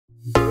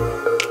Hey,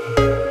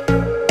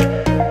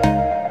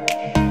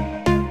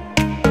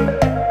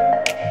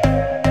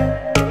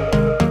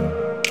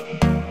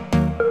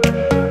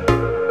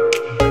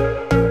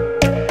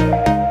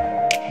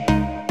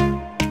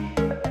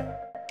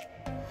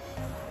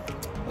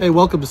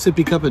 welcome to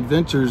Sippy Cup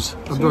Adventures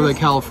of Northern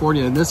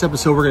California. In this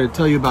episode, we're going to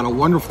tell you about a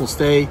wonderful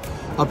stay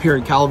up here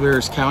in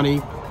Calaveras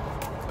County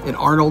in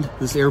Arnold,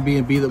 this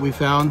Airbnb that we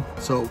found.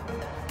 So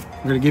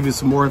we're going to give you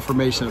some more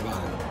information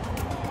about it.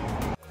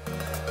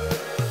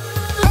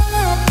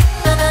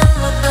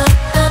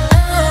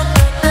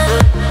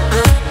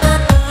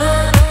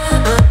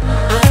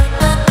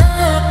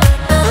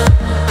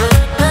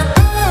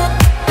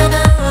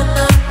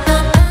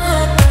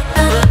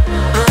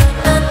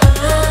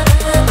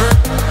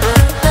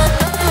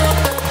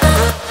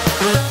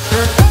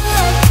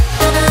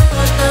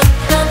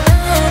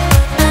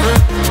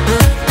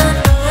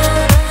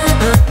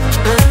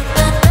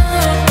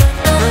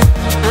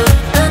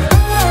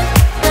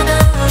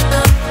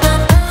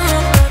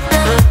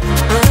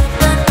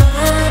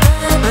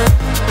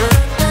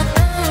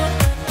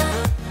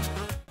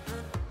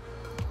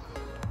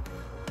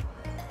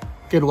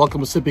 Again,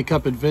 welcome to Sippy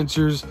Cup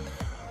Adventures.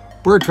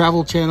 We're a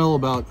travel channel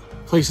about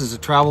places to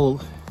travel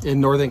in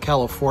Northern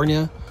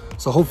California.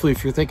 So hopefully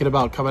if you're thinking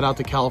about coming out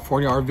to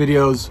California, our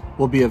videos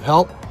will be of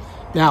help.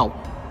 Now,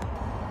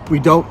 we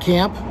don't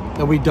camp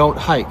and we don't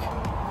hike.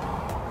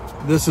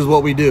 This is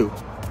what we do.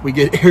 We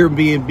get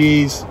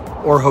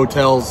Airbnbs or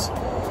hotels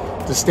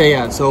to stay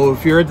at. So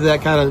if you're into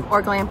that kind of...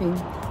 Or glamping.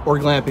 Or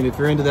glamping. If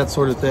you're into that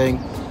sort of thing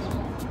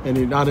and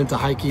you're not into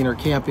hiking or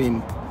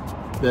camping,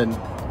 then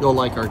you'll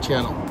like our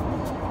channel.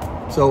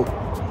 So,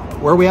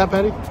 where are we at,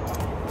 Patty?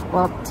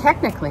 Well,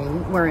 technically,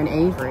 we're in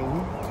Avery,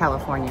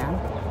 California,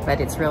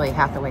 but it's really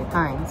Hathaway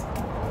Pines.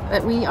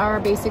 But we are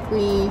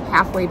basically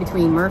halfway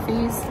between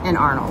Murphy's and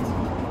Arnold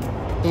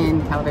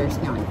in Calaveras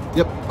County.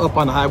 Yep, up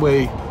on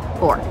Highway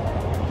 4.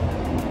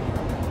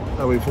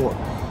 Highway 4.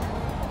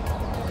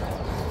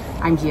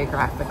 I'm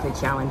geographically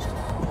challenged.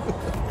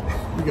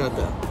 You got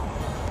that.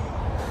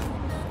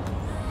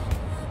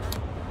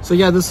 So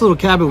yeah, this little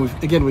cabin,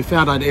 we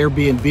found on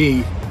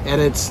Airbnb. And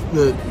it's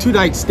the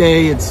 2-night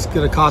stay. It's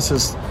going to cost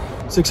us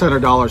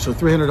 $600, so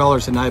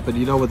 $300 a night. But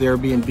you know, with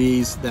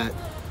Airbnbs, that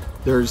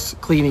there's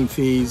cleaning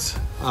fees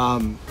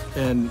and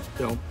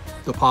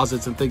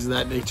deposits and things of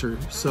that nature.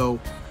 So,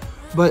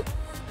 but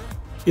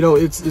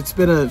it's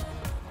been a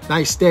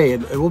nice stay,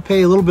 and we'll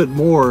pay a little bit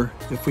more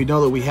if we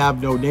know that we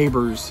have no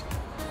neighbors.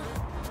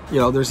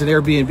 There's an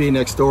Airbnb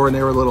next door, and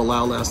they were a little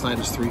loud last night.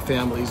 There's 3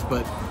 families,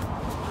 but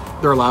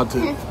they're allowed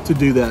to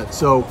do that.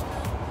 So,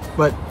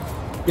 but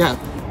yeah.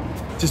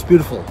 Just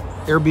beautiful.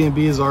 Airbnb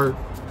is our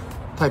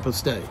type of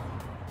stay.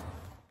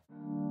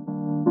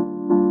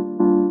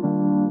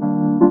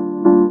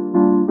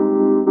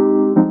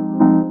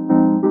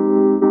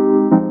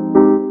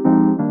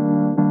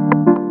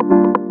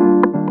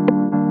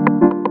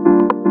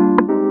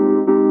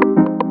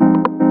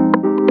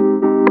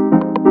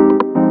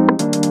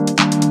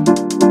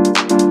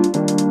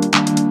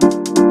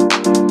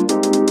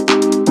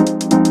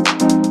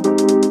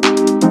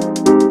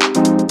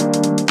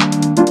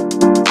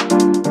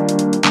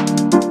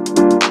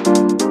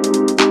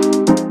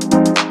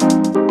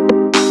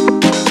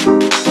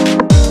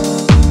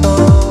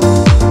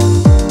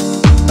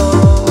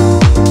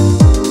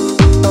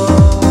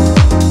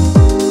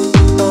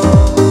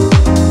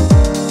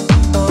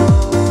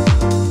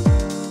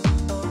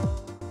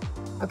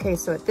 Okay,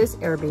 so at this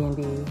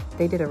Airbnb,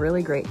 they did a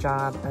really great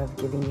job of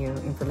giving you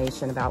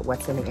information about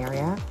what's in the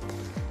area.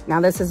 Now,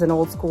 this is an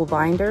old school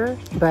binder,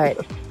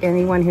 but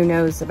anyone who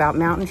knows about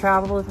mountain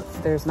travel,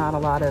 there's not a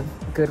lot of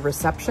good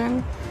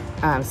reception.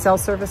 Cell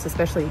service,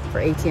 especially for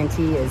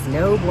AT&T, is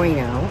no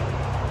bueno.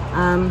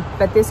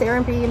 But this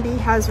Airbnb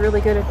has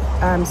really good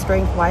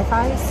strength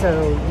Wi-Fi,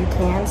 so you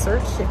can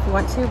search if you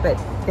want to, but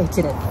they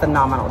did a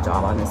phenomenal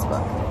job on this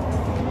book.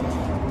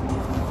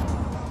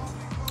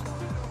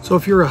 So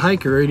if you're a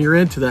hiker and you're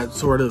into that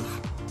sort of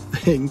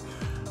thing,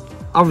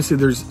 obviously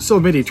there's so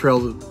many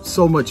trails,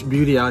 so much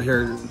beauty out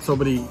here, and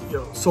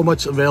so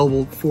much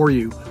available for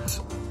you.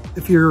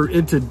 If you're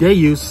into day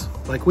use,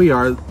 like we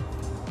are,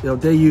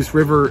 day use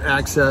river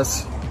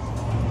access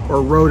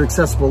or road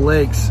accessible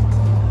lakes,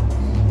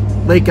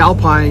 Lake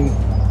Alpine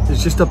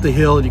is just up the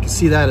hill, and you can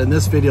see that in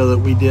this video that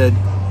we did.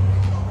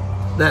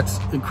 That's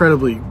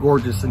incredibly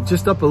gorgeous. And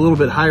just up a little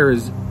bit higher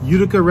is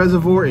Utica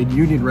Reservoir and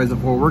Union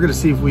Reservoir. We're gonna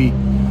see if we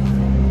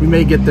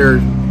may get there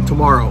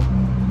tomorrow.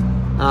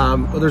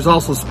 There's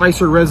also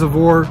Spicer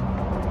Reservoir,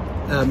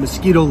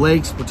 Mosquito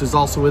Lakes, which is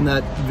also in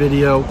that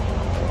video,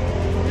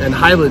 and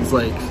Highlands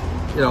Lake.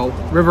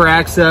 River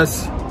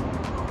access.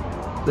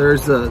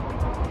 There's the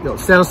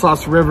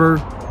Stanislaus River,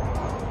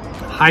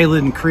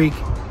 Highland Creek,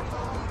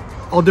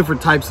 all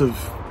different types of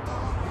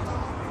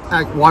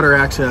water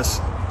access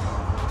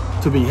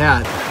to be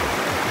had.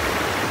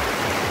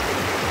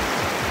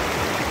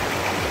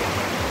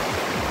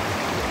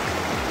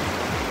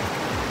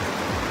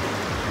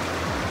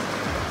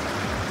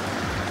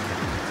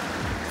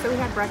 So we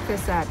had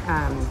breakfast at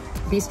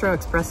Bistro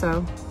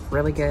Espresso.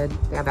 really good.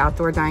 They have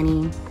outdoor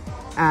dining.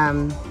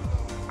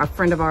 A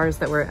friend of ours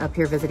that we're up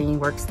here visiting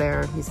works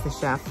there. He's the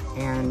chef,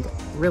 and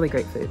really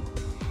great food.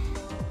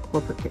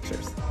 We'll put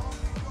pictures.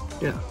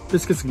 Yeah,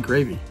 biscuits and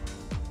gravy.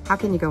 How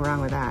can you go wrong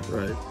with that?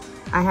 Right.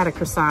 I had a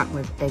croissant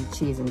with egg,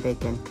 cheese, and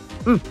bacon.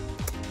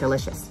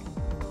 Delicious.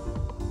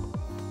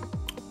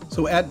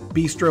 So at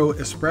Bistro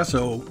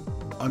Espresso,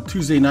 on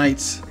Tuesday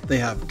nights, they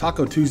have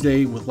Taco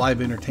Tuesday with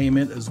live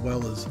entertainment, as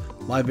well as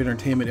live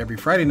entertainment every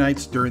Friday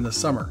nights during the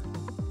summer.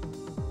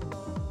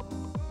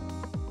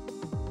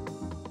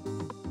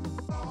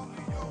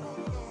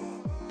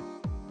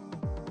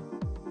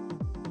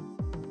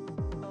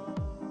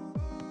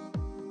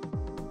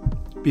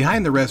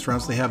 Behind the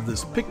restaurants, they have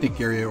this picnic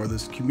area or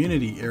this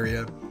community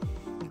area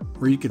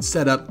where you can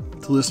set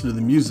up to listen to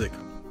the music.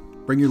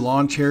 Bring your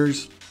lawn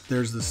chairs,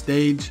 there's the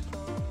stage,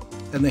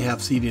 and they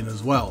have seating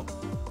as well.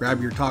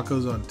 Grab your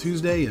tacos on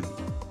Tuesday and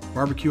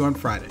barbecue on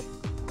Friday.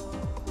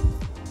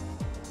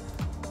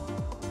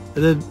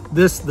 And then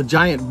the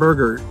giant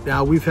burger.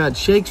 Now we've had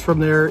shakes from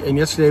there, and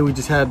yesterday we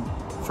just had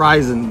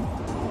fries and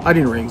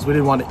onion rings. We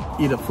didn't want to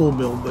eat a full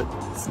meal, but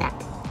Snack.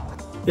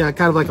 yeah,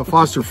 kind of like a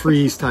Foster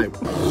Freeze type.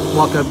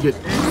 Walk up, get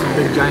some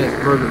big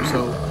giant burger.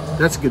 So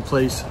that's a good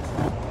place.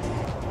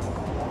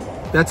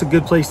 That's a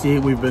good place to eat,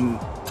 we've been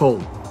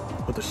told.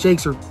 But the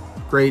shakes are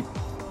great,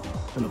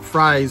 and the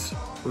fries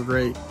were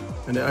great,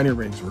 and the onion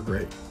rings were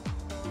great.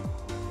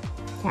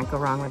 Can't go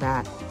wrong with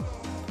that.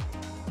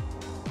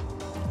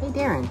 Hey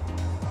Darren,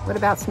 what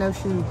about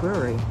Snowshoe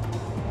Brewery?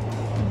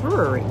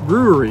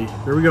 Brewery,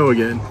 here we go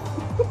again.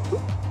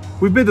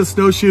 We've been to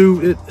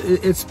Snowshoe.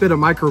 It's been a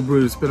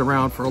microbrew. It's been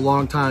around for a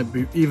long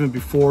time, even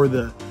before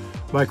the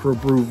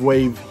microbrew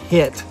wave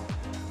hit.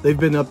 They've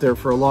been up there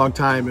for a long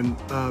time, and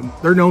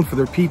they're known for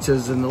their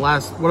pizzas. And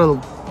one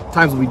of the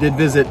times we did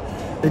visit,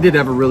 they did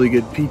have a really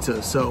good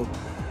pizza. So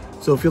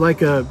if you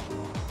like a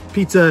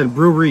pizza and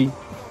brewery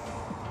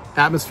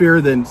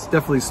atmosphere, then it's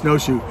definitely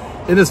Snowshoe.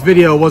 In this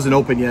video, it wasn't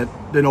open yet.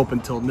 Didn't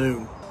open till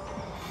noon.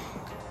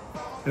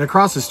 And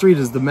across the street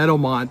is the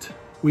Meadowmont.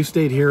 We've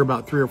stayed here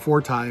about 3 or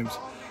 4 times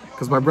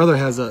because my brother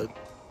has a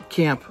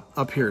camp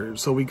up here.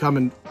 So we come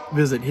and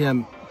visit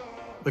him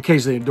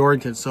occasionally in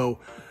Dorrington. So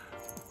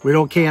we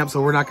don't camp,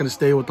 so we're not going to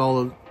stay with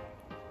all the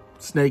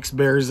snakes,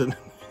 bears, and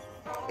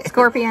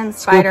Scorpions,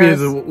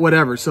 spiders, and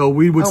whatever. So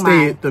we would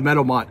stay at the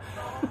Meadowmont.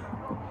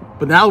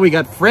 But now we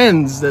got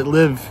friends that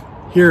live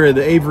here in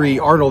the Avery,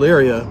 Arnold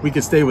area. We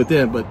could stay with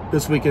them, but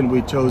this weekend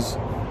we chose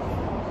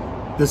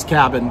this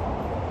cabin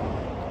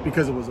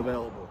because it was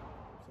available.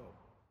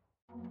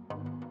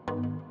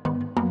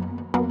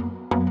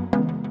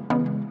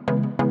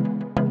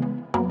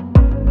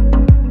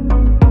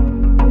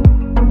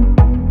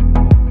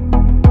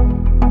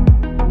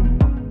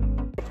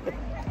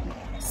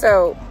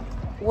 So,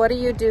 what do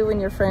you do when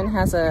your friend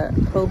has a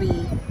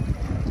Hobie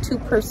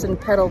 2-person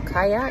pedal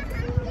kayak?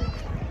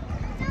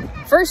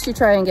 First, you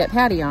try and get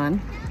Patty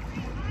on.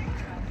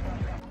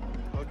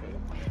 Okay.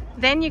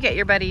 Then you get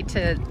your buddy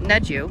to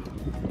nudge you.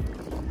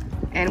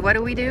 And what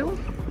do?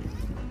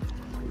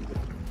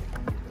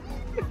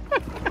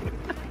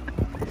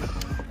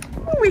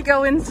 We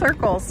go in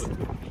circles.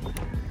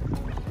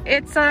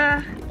 It's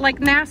like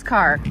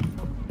NASCAR.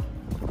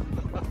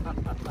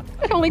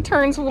 It only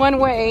turns one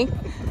way.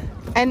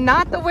 And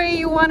not the way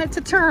you want it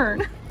to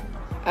turn.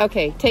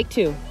 Okay, take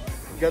 2.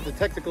 We got the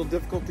technical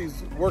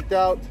difficulties worked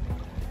out.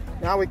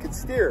 Now we can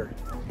steer.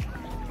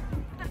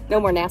 No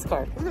more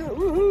NASCAR.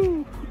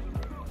 Woohoo!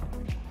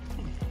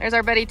 There's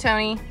our buddy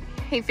Tony.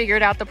 He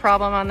figured out the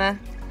problem on the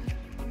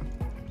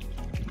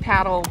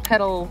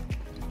pedal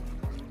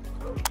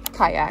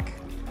kayak.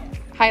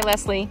 Hi,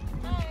 Leslie.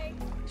 Hi.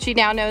 She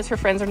now knows her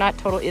friends are not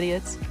total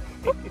idiots.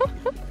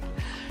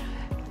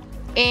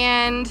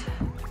 And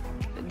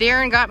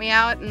Darren got me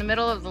out in the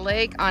middle of the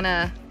lake on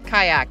a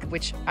kayak,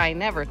 which I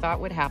never thought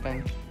would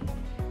happen.